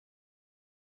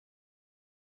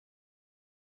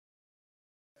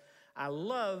I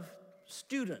love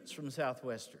students from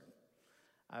Southwestern.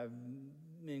 I've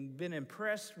been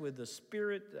impressed with the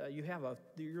spirit.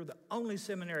 You're the only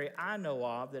seminary I know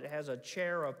of that has a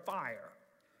chair of fire.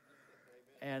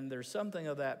 And there's something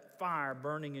of that fire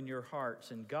burning in your hearts.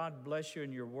 And God bless you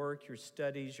in your work, your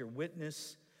studies, your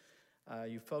witness.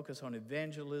 You focus on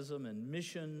evangelism and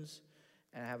missions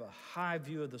and have a high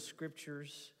view of the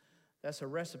scriptures. That's a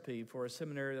recipe for a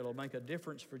seminary that will make a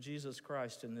difference for Jesus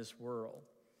Christ in this world.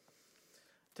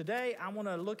 Today, I want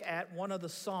to look at one of the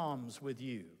Psalms with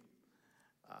you.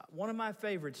 One of my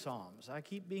favorite Psalms. I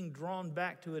keep being drawn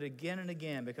back to it again and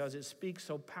again because it speaks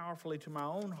so powerfully to my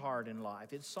own heart and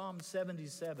life. It's Psalm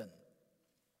 77.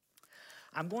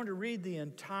 I'm going to read the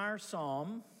entire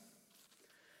Psalm,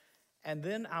 and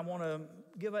then I want to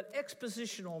give an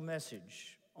expositional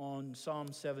message on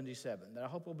Psalm 77 that I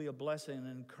hope will be a blessing and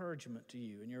encouragement to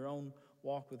you in your own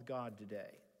walk with God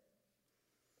today.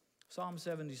 Psalm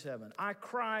 77. I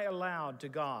cry aloud to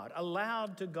God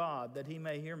that he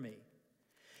may hear me.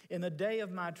 In the day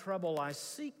of my trouble, I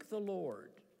seek the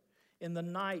Lord. In the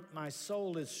night, my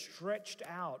soul is stretched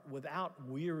out without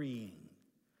wearying.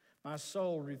 My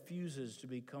soul refuses to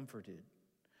be comforted.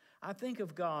 I think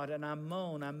of God and I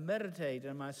moan, I meditate,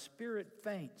 and my spirit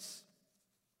faints.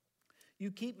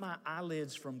 You keep my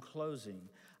eyelids from closing.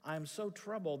 I am so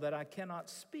troubled that I cannot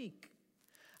speak.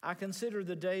 I consider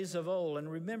the days of old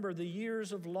and remember the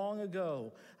years of long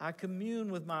ago. I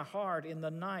commune with my heart in the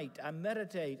night. I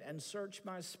meditate and search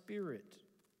my spirit.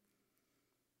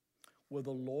 Will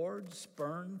the Lord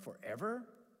spurn forever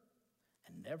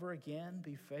and never again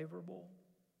be favorable?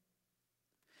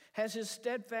 Has his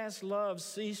steadfast love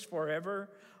ceased forever?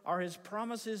 Are his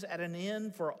promises at an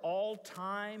end for all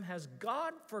time? Has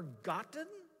God forgotten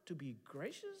to be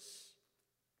gracious?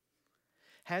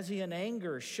 Has he in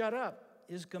anger shut up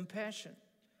his compassion?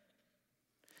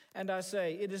 And I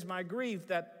say, it is my grief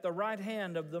that the right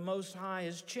hand of the Most High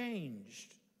is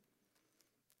changed.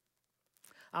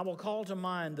 I will call to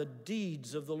mind the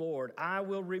deeds of the Lord. I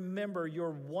will remember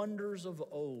your wonders of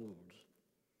old.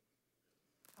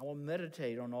 I will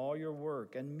meditate on all your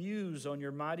work and muse on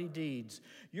your mighty deeds.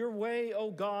 Your way, O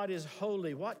God, is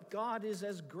holy. What God is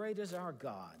as great as our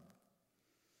God?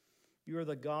 You are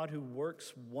the God who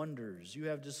works wonders. You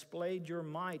have displayed your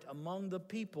might among the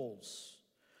peoples.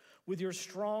 With your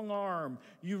strong arm,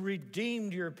 you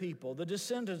redeemed your people, the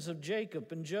descendants of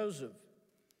Jacob and Joseph.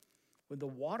 When the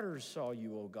waters saw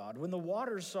you, O God, when the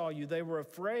waters saw you, they were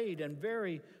afraid and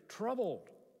very troubled.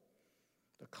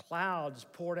 The clouds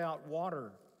poured out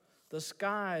water. The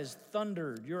skies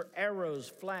thundered. Your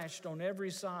arrows flashed on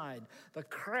every side. The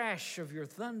crash of your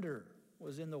thunder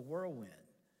was in the whirlwind.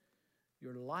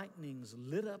 Your lightnings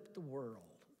lit up the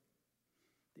world.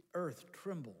 The earth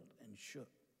trembled and shook.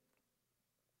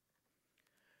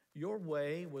 Your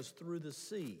way was through the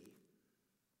sea,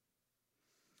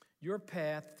 your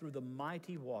path through the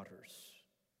mighty waters.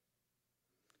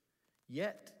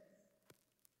 Yet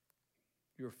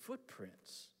your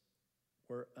footprints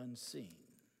were unseen.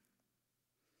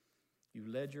 You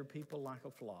led your people like a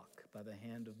flock by the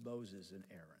hand of Moses and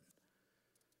Aaron.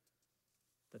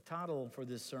 The title for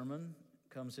this sermon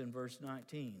comes in verse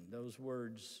 19. Those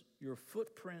words, your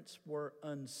footprints were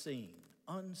unseen.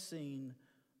 Unseen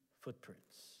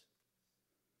footprints.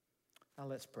 Now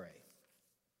let's pray.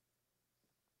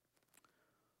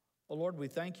 Oh Lord, we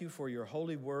thank you for your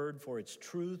holy word, for its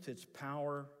truth, its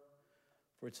power,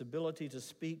 for its ability to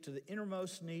speak to the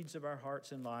innermost needs of our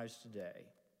hearts and lives today.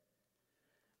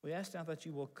 We ask now that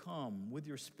you will come with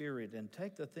your Spirit and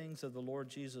take the things of the Lord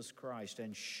Jesus Christ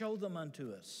and show them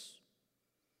unto us.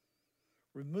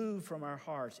 Remove from our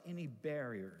hearts any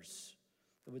barriers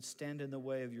that would stand in the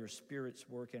way of your Spirit's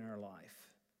work in our life.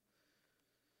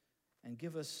 And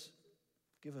give us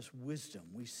wisdom.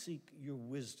 We seek your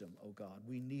wisdom, O God.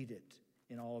 We need it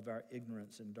in all of our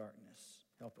ignorance and darkness.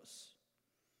 Help us.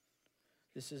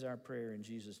 This is our prayer in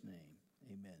Jesus' name.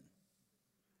 Amen.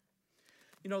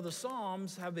 You know, the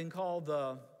Psalms have been called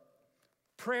the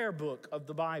prayer book of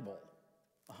the Bible.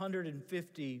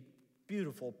 150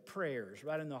 beautiful prayers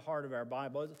right in the heart of our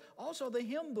Bible. It's also the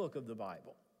hymn book of the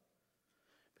Bible,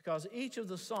 because each of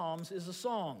the Psalms is a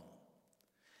song.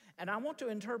 And I want to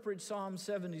interpret Psalm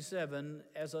 77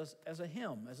 as a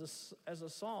hymn, as a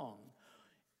song,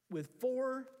 with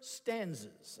 4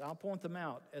 stanzas. I'll point them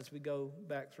out as we go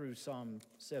back through Psalm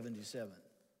 77.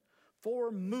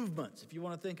 4 movements, if you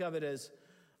want to think of it as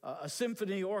a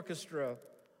symphony orchestra,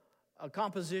 a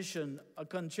composition, a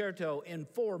concerto in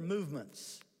 4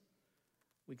 movements.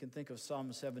 We can think of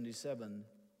Psalm 77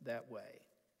 that way.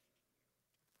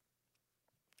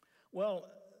 Well,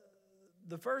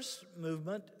 the first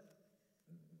movement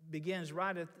begins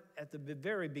right at the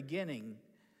very beginning.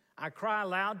 I cry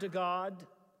aloud to God.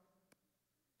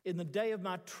 In the day of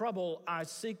my trouble, I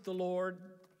seek the Lord.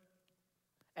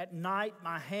 At night,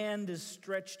 my hand is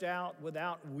stretched out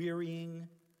without wearying.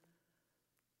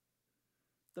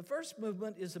 The first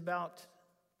movement is about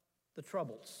the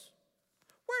troubles.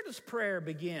 Where does prayer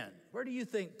begin? Where do you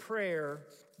think prayer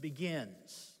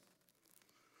begins?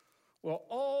 Well,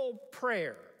 all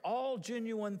prayer, all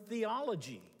genuine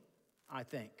theology, I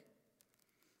think,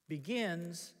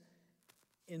 begins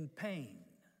in pain.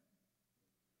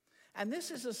 And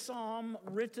this is a psalm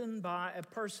written by a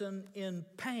person in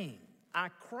pain. I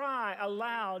cry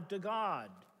aloud to God.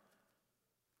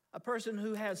 A person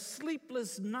who has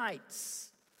sleepless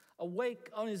nights, awake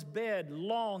on his bed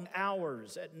long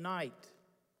hours at night,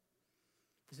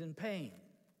 is in pain.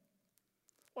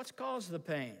 What's caused the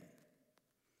pain?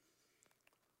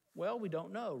 Well, we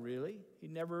don't know, really. He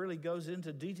never really goes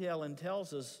into detail and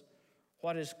tells us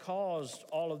what has caused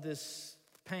all of this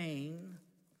pain.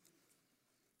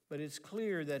 But it's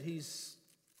clear that he's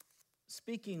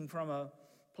speaking from a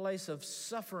place of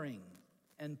suffering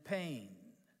and pain.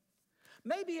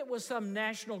 Maybe it was some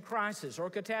national crisis or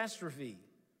catastrophe,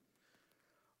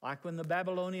 like when the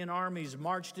Babylonian armies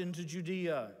marched into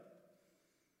Judea,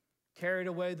 carried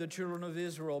away the children of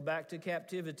Israel back to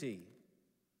captivity,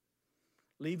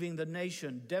 leaving the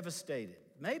nation devastated.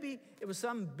 Maybe it was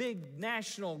some big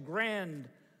national grand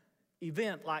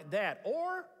event like that,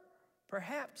 or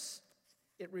perhaps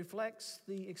it reflects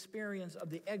the experience of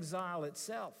the exile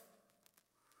itself,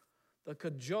 the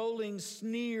cajoling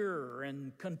sneer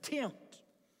and contempt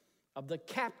of the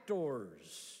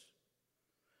captors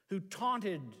who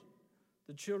taunted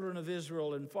the children of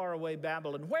Israel in faraway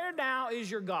Babylon. Where now is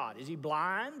your God? Is he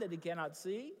blind that he cannot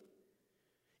see?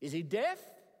 Is he deaf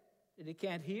that he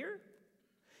can't hear?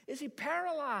 Is he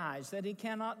paralyzed that he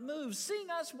cannot move? Sing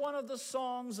us one of the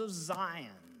songs of Zion.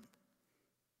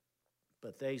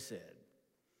 But they said,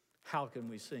 how can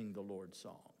we sing the Lord's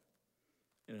song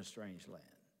in a strange land?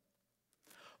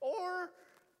 Or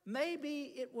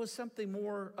maybe it was something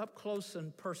more up close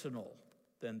and personal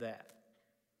than that.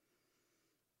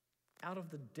 Out of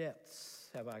the depths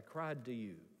have I cried to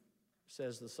you,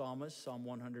 says the psalmist, Psalm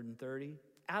 130.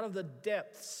 Out of the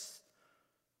depths,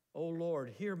 O Lord,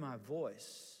 hear my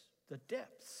voice. The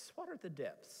depths. What are the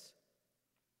depths?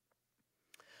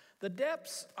 The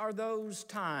depths are those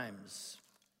times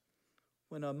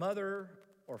when a mother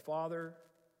or father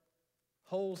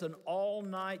holds an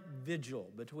all-night vigil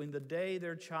between the day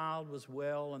their child was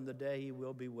well and the day he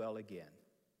will be well again.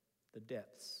 The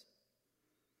depths.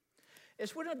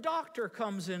 It's when a doctor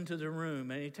comes into the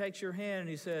room and he takes your hand and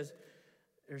he says,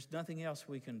 there's nothing else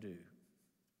we can do.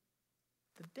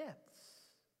 The depths.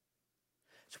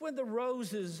 It's when the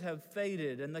roses have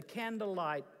faded and the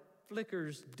candlelight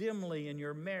flickers dimly in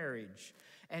your marriage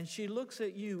and she looks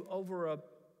at you over a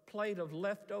plate of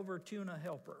leftover tuna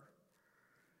helper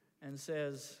and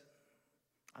says,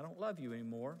 I don't love you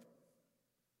anymore.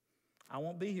 I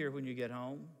won't be here when you get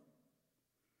home.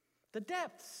 The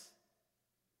depths.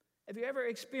 Have you ever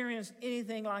experienced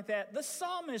anything like that? The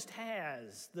psalmist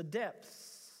has the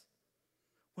depths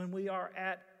when we are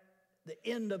at the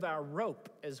end of our rope,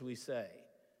 as we say.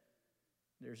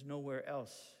 There's nowhere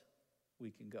else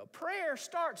we can go. Prayer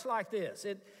starts like this.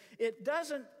 It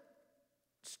doesn't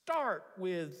start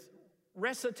with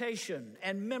recitation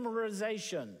and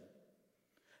memorization.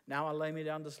 Now I lay me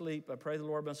down to sleep. I pray the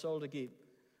Lord my soul to keep.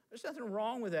 There's nothing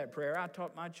wrong with that prayer. I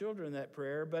taught my children that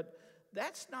prayer, but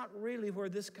that's not really where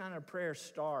this kind of prayer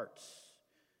starts.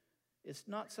 It's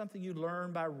not something you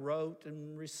learn by rote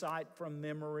and recite from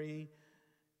memory.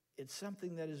 It's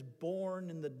something that is born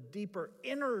in the deeper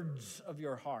innards of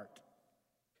your heart.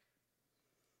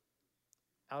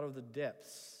 Out of the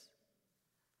depths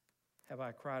have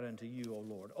I cried unto you, O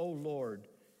Lord. O Lord,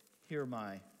 hear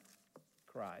my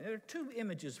cry. There are two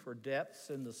images for depths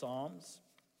in the Psalms.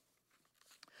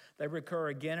 They recur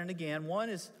again and again. One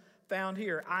is found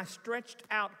here. I stretched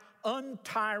out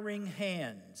untiring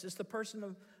hands. It's the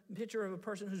picture of a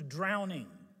person who's drowning.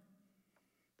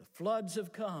 The floods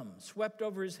have come, swept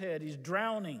over his head. He's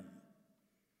drowning.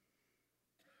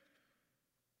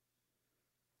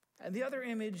 And the other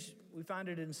image, we find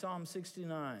it in Psalm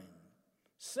 69.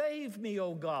 Save me,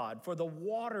 O God, for the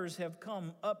waters have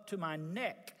come up to my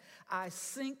neck. I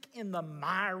sink in the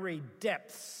miry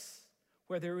depths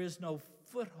where there is no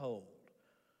foothold.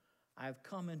 I've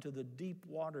come into the deep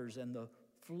waters and the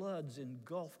floods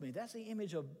engulf me. That's the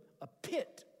image of a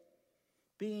pit,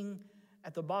 being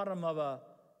at the bottom of a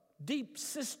deep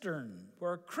cistern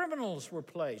where criminals were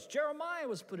placed. Jeremiah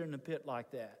was put in a pit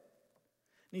like that.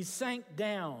 And he sank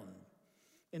down.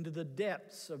 into the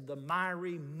depths of the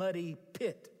miry, muddy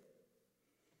pit.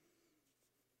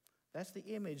 That's the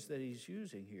image that he's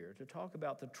using here to talk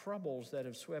about the troubles that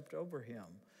have swept over him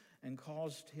and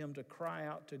caused him to cry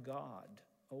out to God,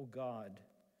 "Oh God,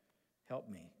 help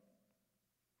me."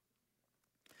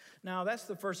 Now, that's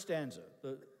the first stanza,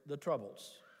 the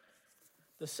troubles.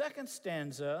 The second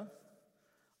stanza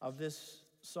of this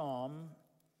psalm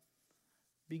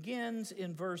begins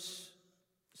in verse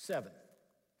 7.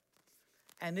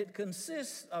 And it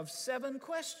consists of 7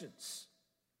 questions,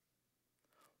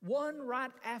 one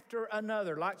right after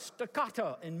another, like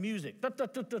staccato in music,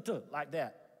 like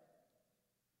that.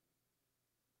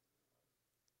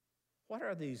 What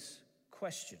are these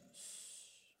questions?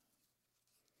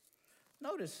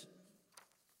 Notice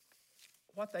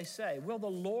what they say. Will the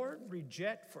Lord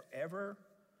reject forever?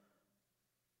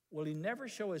 Will he never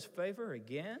show his favor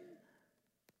again?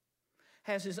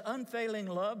 Has his unfailing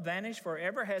love vanished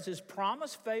forever? Has his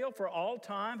promise failed for all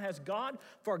time? Has God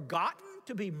forgotten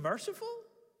to be merciful?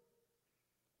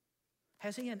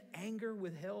 Has he in anger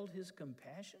withheld his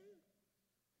compassion?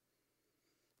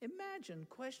 Imagine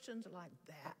questions like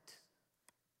that.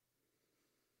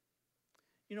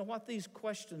 You know, what these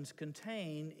questions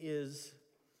contain is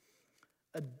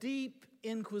a deep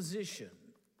inquisition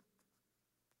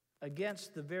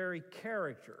against the very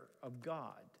character of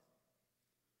God.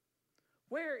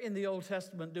 Where in the Old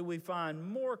Testament do we find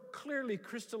more clearly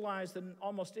crystallized than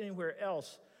almost anywhere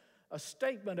else a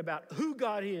statement about who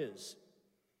God is,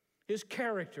 his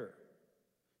character,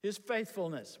 his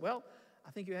faithfulness? Well,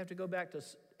 I think you have to go back to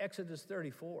Exodus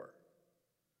 34.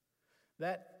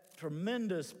 That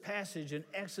tremendous passage in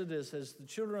Exodus as the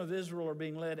children of Israel are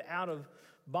being led out of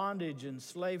bondage and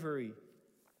slavery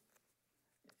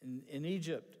in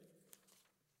Egypt.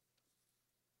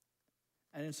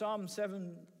 And in Psalm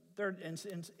 7,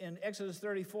 in Exodus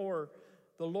 34,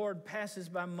 the Lord passes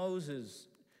by Moses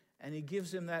and he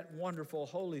gives him that wonderful,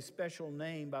 holy, special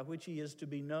name by which he is to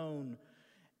be known.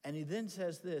 And he then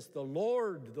says this, the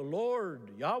Lord,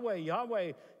 Yahweh,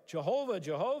 Yahweh, Jehovah,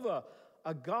 Jehovah,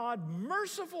 a God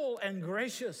merciful and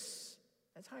gracious.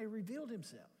 That's how he revealed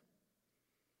himself.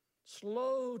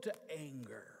 Slow to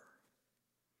anger.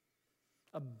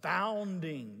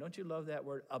 Abounding. Don't you love that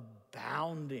word?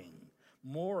 Abounding.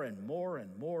 More and more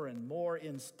and more and more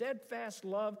in steadfast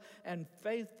love and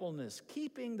faithfulness.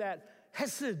 Keeping that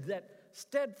hesed, that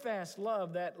steadfast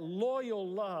love, that loyal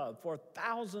love for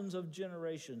thousands of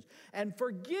generations. And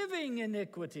forgiving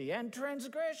iniquity and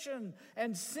transgression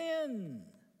and sin.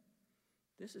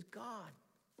 This is God.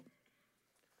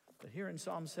 But here in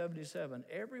Psalm 77,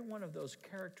 every one of those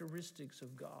characteristics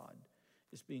of God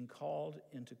is being called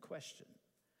into question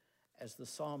as the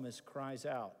psalmist cries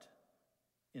out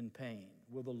in pain.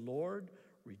 Will the Lord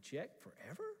reject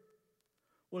forever?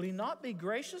 Will he not be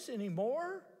gracious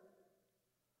anymore?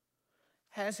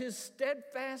 Has his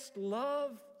steadfast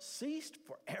love ceased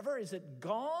forever? Is it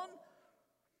gone?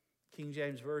 King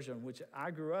James Version, which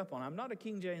I grew up on. I'm not a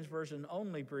King James Version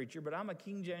only preacher, but I'm a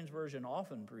King James Version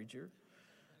often preacher,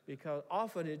 because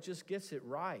often it just gets it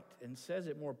right and says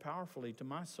it more powerfully to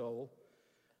my soul.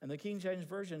 And the King James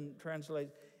Version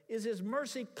translates, is his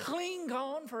mercy clean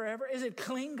gone forever? Is it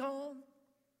clean gone?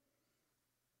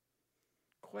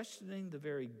 Questioning the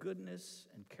very goodness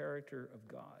and character of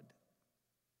God.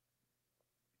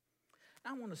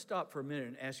 I want to stop for a minute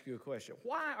and ask you a question.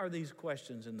 Why are these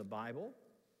questions in the Bible?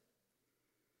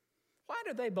 Why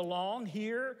do they belong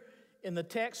here in the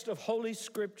text of Holy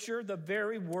Scripture, the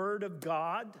very Word of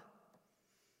God?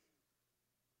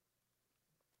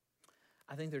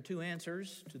 I think there are 2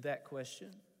 answers to that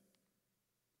question.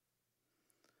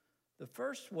 The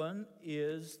first one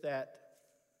is that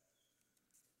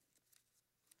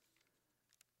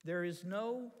there is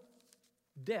no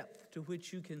depth to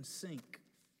which you can sink,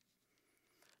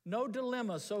 no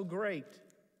dilemma so great,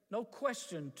 no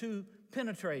question too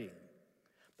penetrating,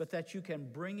 but that you can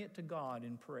bring it to God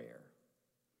in prayer.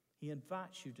 He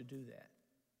invites you to do that.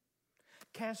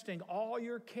 Casting all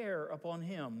your care upon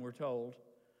him, we're told,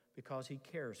 because he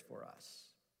cares for us.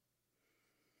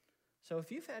 So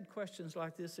if you've had questions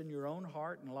like this in your own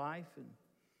heart and life, and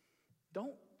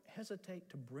don't hesitate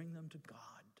to bring them to God.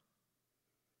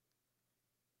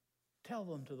 Tell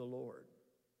them to the Lord.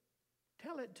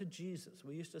 Tell it to Jesus.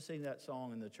 We used to sing that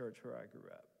song in the church where I grew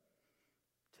up.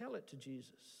 Tell it to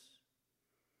Jesus.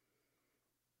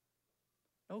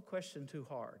 No question too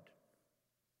hard,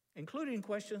 including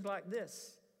questions like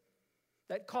this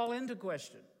that call into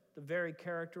question the very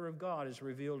character of God as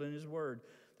revealed in his word.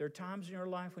 There are times in your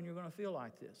life when you're going to feel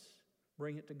like this.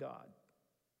 Bring it to God.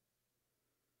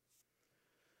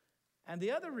 And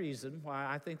the other reason why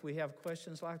I think we have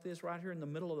questions like this right here in the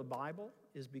middle of the Bible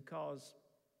is because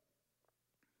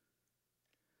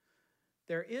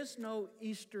there is no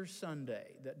Easter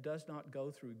Sunday that does not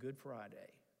go through Good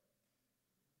Friday.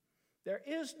 There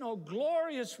is no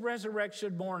glorious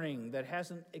resurrection morning that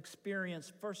hasn't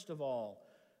experienced, first of all,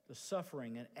 the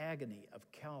suffering and agony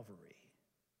of Calvary.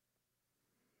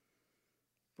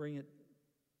 Bring it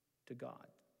to God.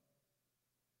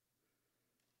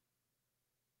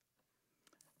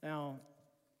 Now,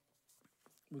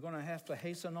 we're going to have to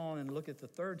hasten on and look at the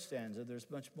third stanza. There's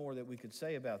much more that we could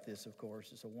say about this, of course.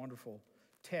 It's a wonderful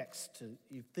text to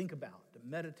you think about, to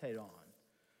meditate on,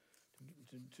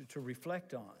 to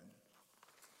reflect on.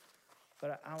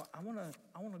 But I want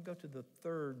to go to the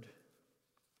third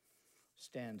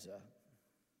stanza.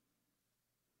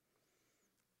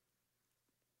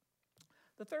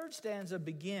 The third stanza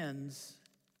begins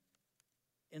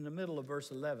in the middle of verse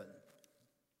 11.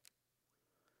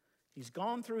 He's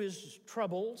gone through his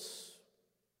troubles,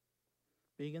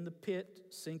 being in the pit,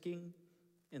 sinking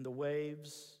in the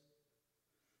waves,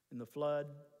 in the flood.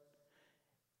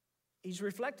 He's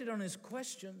reflected on his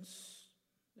questions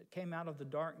that came out of the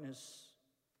darkness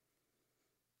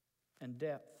and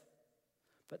depth.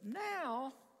 But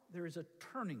now there is a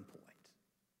turning point.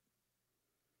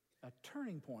 A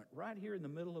turning point right here in the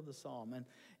middle of the psalm. And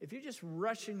if you're just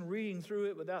reading through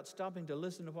it without stopping to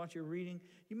listen to what you're reading,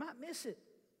 you might miss it.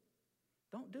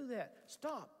 Don't do that.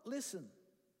 Stop. Listen.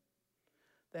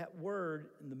 That word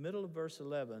in the middle of verse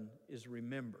 11 is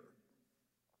remember.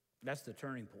 That's the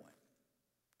turning point.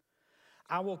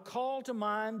 I will call to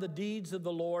mind the deeds of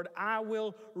the Lord. I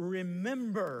will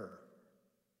remember.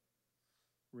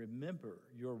 Remember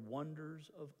your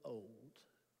wonders of old.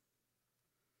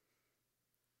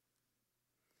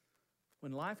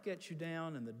 When life gets you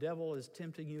down and the devil is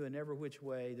tempting you in every which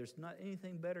way, there's not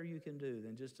anything better you can do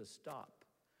than just to stop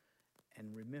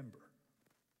and remember.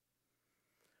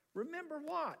 Remember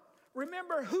what?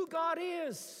 Remember who God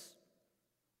is.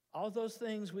 All those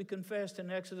things we confessed in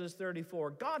Exodus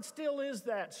 34. God still is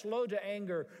that, slow to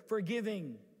anger,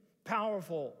 forgiving,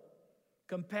 powerful,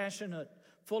 compassionate,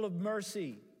 full of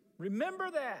mercy.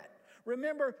 Remember that.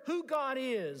 Remember who God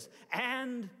is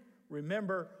and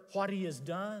remember what he has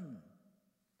done.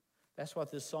 That's what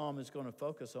this psalm is going to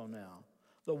focus on now.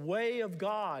 The way of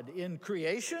God in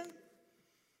creation.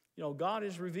 You know, God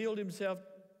has revealed himself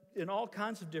in all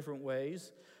kinds of different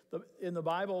ways. In the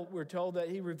Bible, we're told that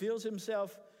he reveals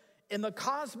himself in the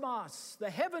cosmos. The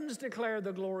heavens declare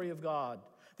the glory of God.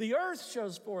 The earth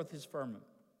shows forth his firmament,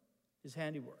 his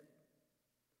handiwork.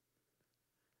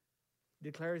 He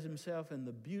declares himself in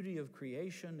the beauty of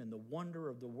creation and the wonder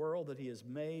of the world that he has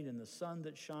made and the sun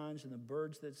that shines and the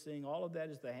birds that sing. All of that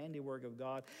is the handiwork of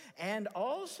God. And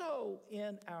also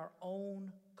in our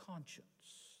own conscience.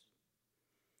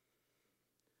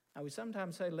 Now, we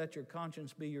sometimes say, let your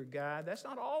conscience be your guide. That's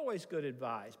not always good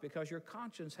advice because your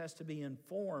conscience has to be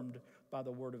informed by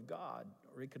the Word of God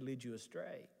or it could lead you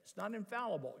astray. It's not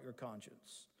infallible, your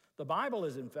conscience. The Bible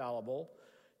is infallible,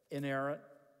 inerrant.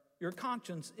 Your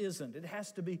conscience isn't. It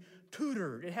has to be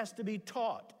tutored. It has to be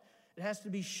taught. It has to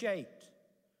be shaped.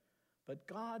 But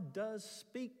God does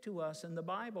speak to us in the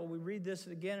Bible. We read this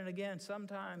again and again,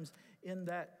 sometimes in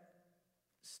that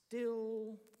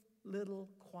still little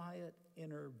quiet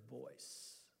inner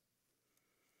voice.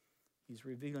 He's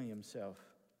revealing himself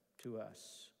to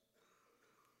us.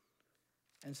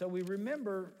 And so we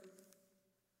remember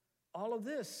all of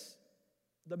this,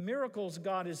 the miracles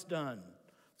God has done,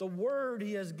 the word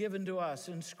he has given to us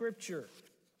in Scripture.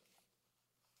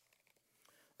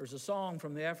 There's a song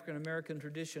from the African American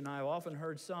tradition I've often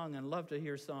heard sung and love to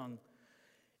hear sung.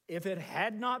 If it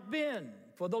had not been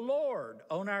for the Lord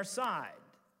on our side,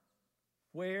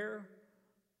 where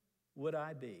would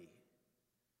I be?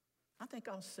 I think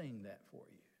I'll sing that for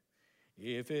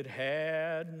you. If it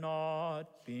had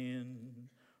not been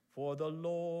for the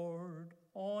Lord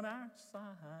on our side,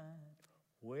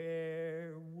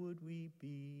 where would we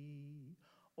be?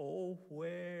 Oh,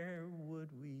 where would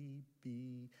we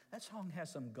be? That song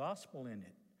has some gospel in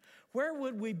it. Where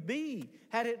would we be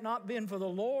had it not been for the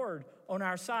Lord on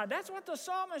our side? That's what the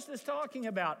psalmist is talking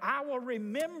about. I will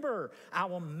remember, I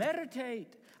will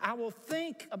meditate, I will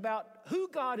think about who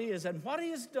God is and what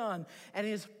he has done and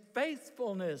his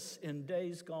faithfulness in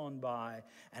days gone by,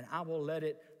 and I will let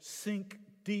it sink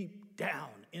deep down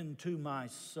into my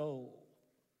soul.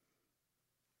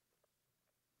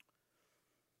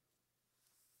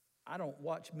 I don't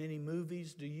watch many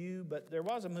movies, do you? But there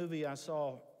was a movie I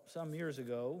saw some years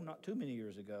ago, not too many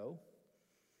years ago.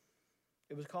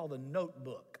 It was called The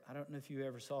Notebook. I don't know if you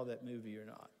ever saw that movie or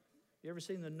not. You ever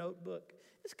seen The Notebook?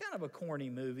 It's kind of a corny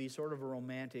movie, sort of a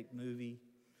romantic movie.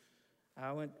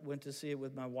 I went to see it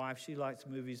with my wife. She likes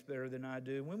movies better than I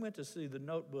do. We went to see The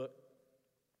Notebook.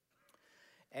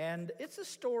 And it's a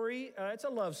story, it's a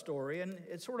love story, and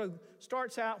it sort of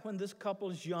starts out when this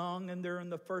couple's young and they're in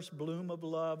the first bloom of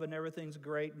love and everything's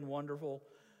great and wonderful.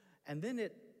 And then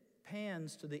it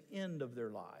pans to the end of their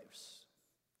lives.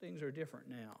 Things are different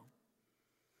now.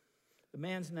 The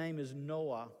man's name is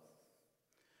Noah.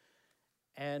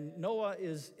 And Noah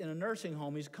is in a nursing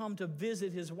home. He's come to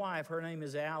visit his wife. Her name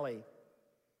is Allie.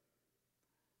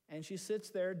 And she sits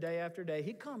there day after day.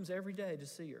 He comes every day to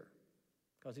see her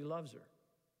because he loves her.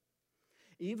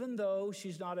 Even though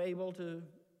she's not able to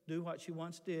do what she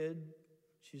once did,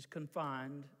 she's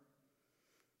confined,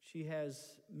 she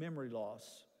has memory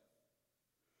loss.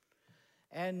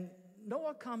 And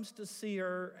Noah comes to see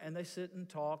her, and they sit and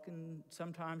talk, and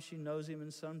sometimes she knows him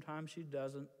and sometimes she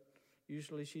doesn't.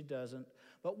 Usually she doesn't.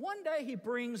 But one day he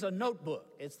brings a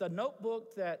notebook. It's the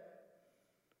notebook that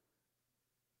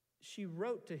she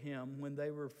wrote to him when they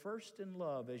were first in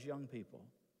love as young people.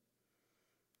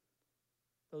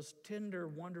 Those tender,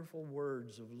 wonderful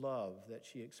words of love that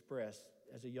she expressed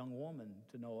as a young woman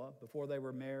to Noah before they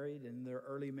were married in their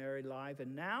early married life.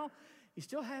 And now he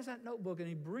still has that notebook, and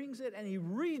he brings it and he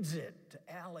reads it to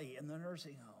Allie in the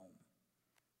nursing home.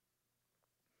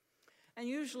 And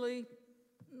usually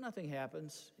nothing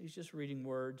happens. He's just reading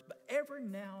words. But every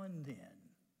now and then,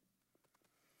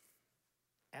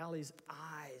 Allie's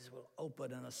eyes will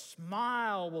open and a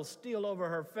smile will steal over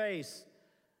her face.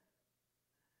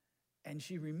 And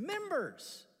she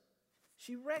remembers.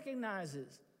 She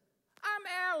recognizes, I'm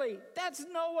Allie. That's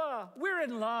Noah. We're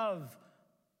in love.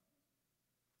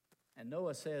 And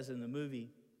Noah says in the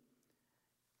movie,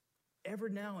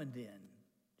 every now and then,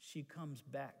 she comes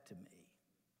back to me.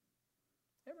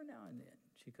 Every now and then,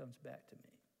 she comes back to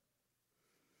me.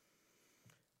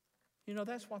 You know,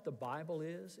 that's what the Bible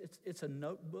is. It's a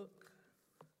notebook.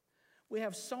 We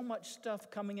have so much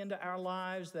stuff coming into our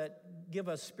lives that give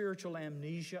us spiritual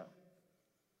amnesia.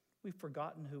 We've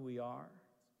forgotten who we are.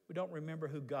 We don't remember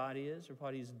who God is or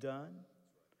what He's done.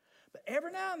 But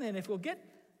every now and then, if we'll get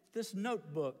this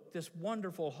notebook, this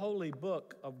wonderful holy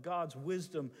book of God's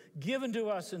wisdom given to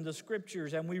us in the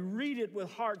Scriptures, and we read it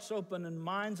with hearts open and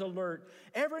minds alert,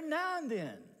 every now and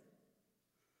then,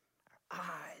 our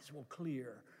eyes will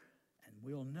clear and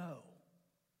we'll know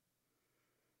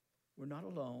we're not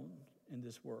alone in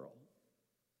this world.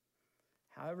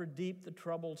 However deep the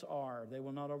troubles are, they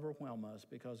will not overwhelm us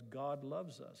because God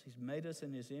loves us. He's made us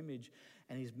in His image,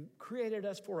 and He's created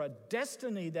us for a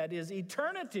destiny that is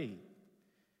eternity.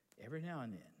 Every now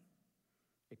and then,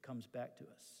 it comes back to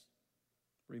us.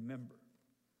 Remember.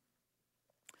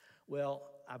 Well,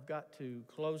 I've got to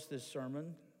close this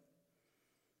sermon.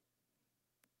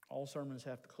 All sermons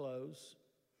have to close,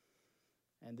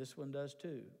 and this one does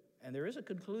too. And there is a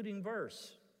concluding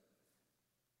verse.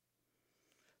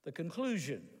 The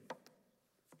conclusion.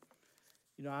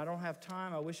 You know, I don't have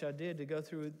time, I wish I did, to go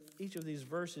through each of these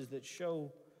verses that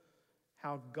show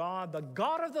how God, the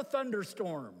God of the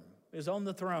thunderstorm, is on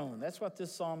the throne. That's what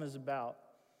this psalm is about.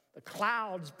 The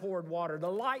clouds poured water,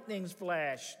 the lightnings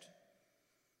flashed.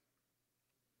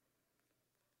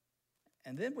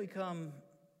 And then we come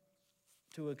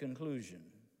to a conclusion.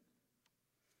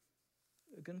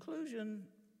 The conclusion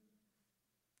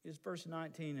is verse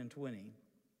 19 and 20.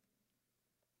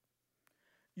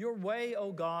 Your way,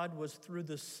 O God, was through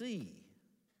the sea.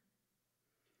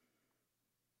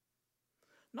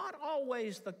 Not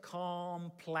always the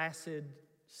calm, placid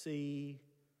sea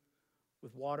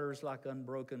with waters like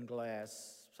unbroken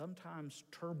glass, sometimes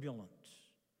turbulent,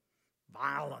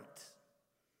 violent,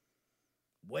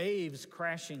 waves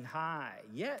crashing high.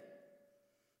 Yet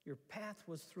your path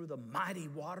was through the mighty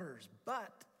waters,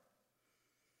 but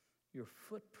your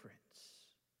footprints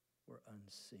were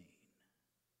unseen.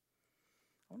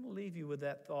 I want to leave you with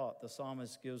that thought the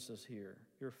psalmist gives us here.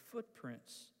 Your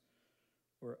footprints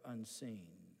were unseen.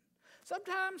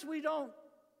 Sometimes we don't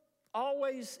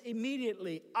always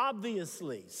immediately,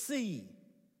 obviously see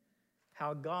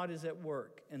how God is at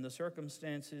work in the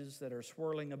circumstances that are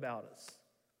swirling about us,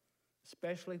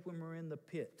 especially when we're in the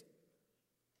pit,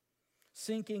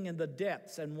 sinking in the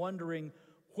depths and wondering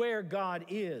where God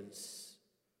is.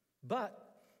 But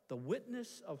the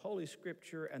witness of Holy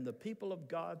Scripture and the people of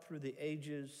God through the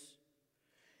ages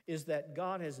is that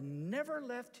God has never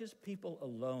left His people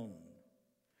alone,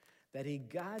 that He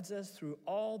guides us through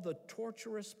all the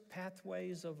tortuous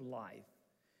pathways of life,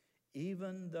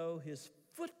 even though His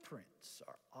footprints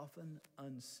are often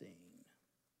unseen.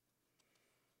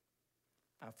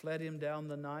 I fled him down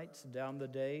the nights, down the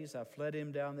days. I fled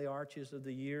him down the arches of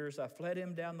the years. I fled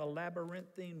him down the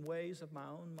labyrinthine ways of my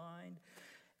own mind.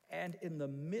 And in the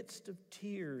midst of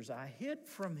tears, I hid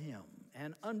from him.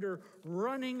 And under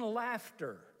running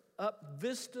laughter, up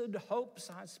vistaed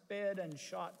hopes I sped and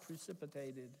shot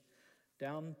precipitated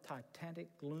down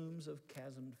titanic glooms of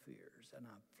chasmed fears. And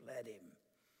I fled him,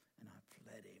 and I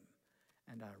fled him.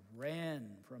 And I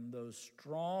ran from those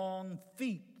strong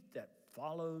feet that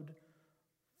followed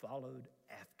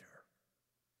after.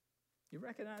 You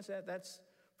recognize that? That's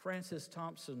Francis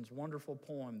Thompson's wonderful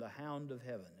poem, The Hound of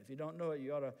Heaven. If you don't know it,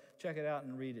 you ought to check it out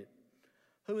and read it.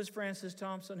 Who is Francis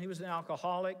Thompson? He was an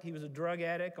alcoholic. He was a drug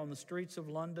addict on the streets of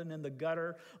London in the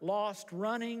gutter, lost,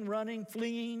 running,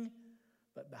 fleeing.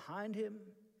 But behind him,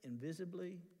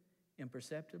 invisibly,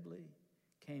 imperceptibly,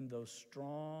 came those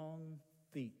strong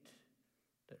feet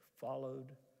that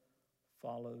followed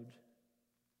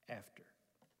after.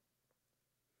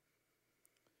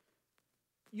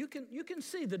 You can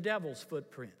see the devil's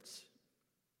footprints.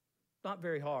 Not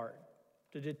very hard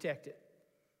to detect it.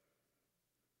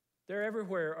 They're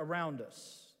everywhere around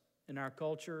us in our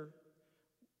culture.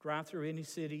 Drive through any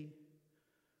city,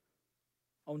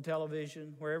 on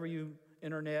television, wherever you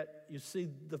internet, you see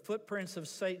the footprints of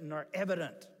Satan are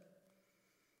evident.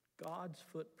 God's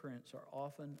footprints are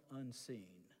often unseen.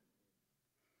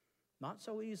 Not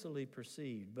so easily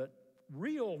perceived, but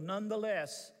real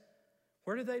nonetheless.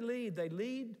 Where do they lead? They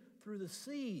lead through the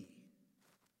sea.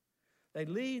 They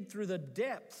lead through the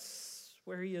depths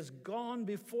where he has gone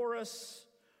before us,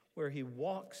 where he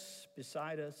walks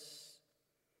beside us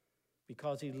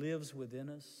because he lives within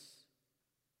us.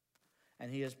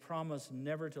 And he has promised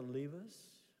never to leave us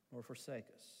or forsake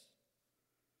us.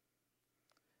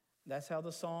 That's how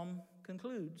the psalm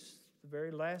concludes, the very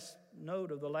last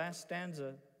note of the last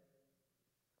stanza.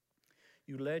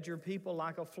 You led your people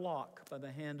like a flock by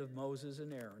the hand of Moses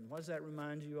and Aaron. What does that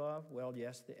remind you of? Well,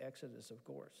 yes, the Exodus, of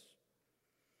course.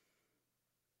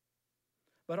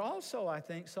 But also, I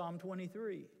think, Psalm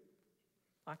 23,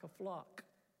 like a flock.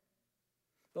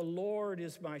 The Lord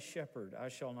is my shepherd, I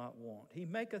shall not want. He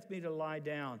maketh me to lie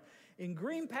down in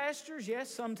green pastures, yes,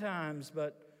 sometimes,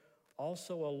 but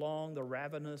also along the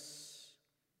ravenous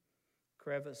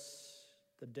crevice,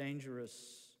 the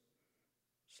dangerous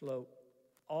slope.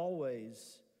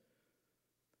 Always,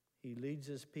 he leads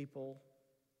his people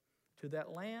to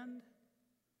that land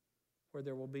where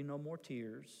there will be no more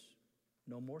tears,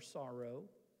 no more sorrow,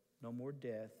 no more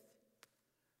death.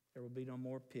 There will be no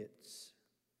more pits.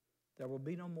 There will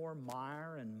be no more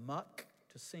mire and muck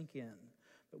to sink in,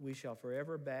 but we shall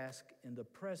forever bask in the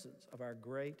presence of our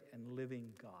great and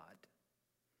living God.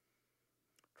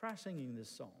 Try singing this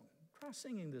song. Try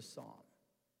singing this psalm.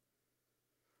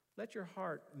 Let your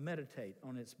heart meditate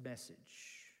on its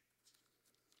message.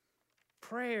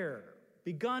 Prayer,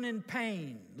 begun in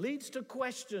pain, leads to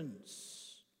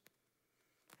questions.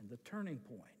 And the turning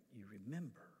point, you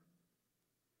remember.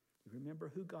 You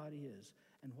remember who God is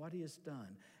and what he has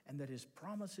done, and that his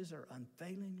promises are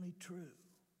unfailingly true.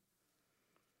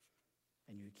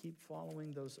 And you keep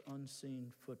following those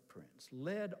unseen footprints,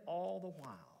 led all the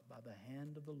while by the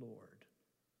hand of the Lord,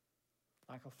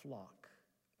 like a flock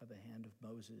by the hand of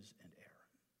Moses and Aaron.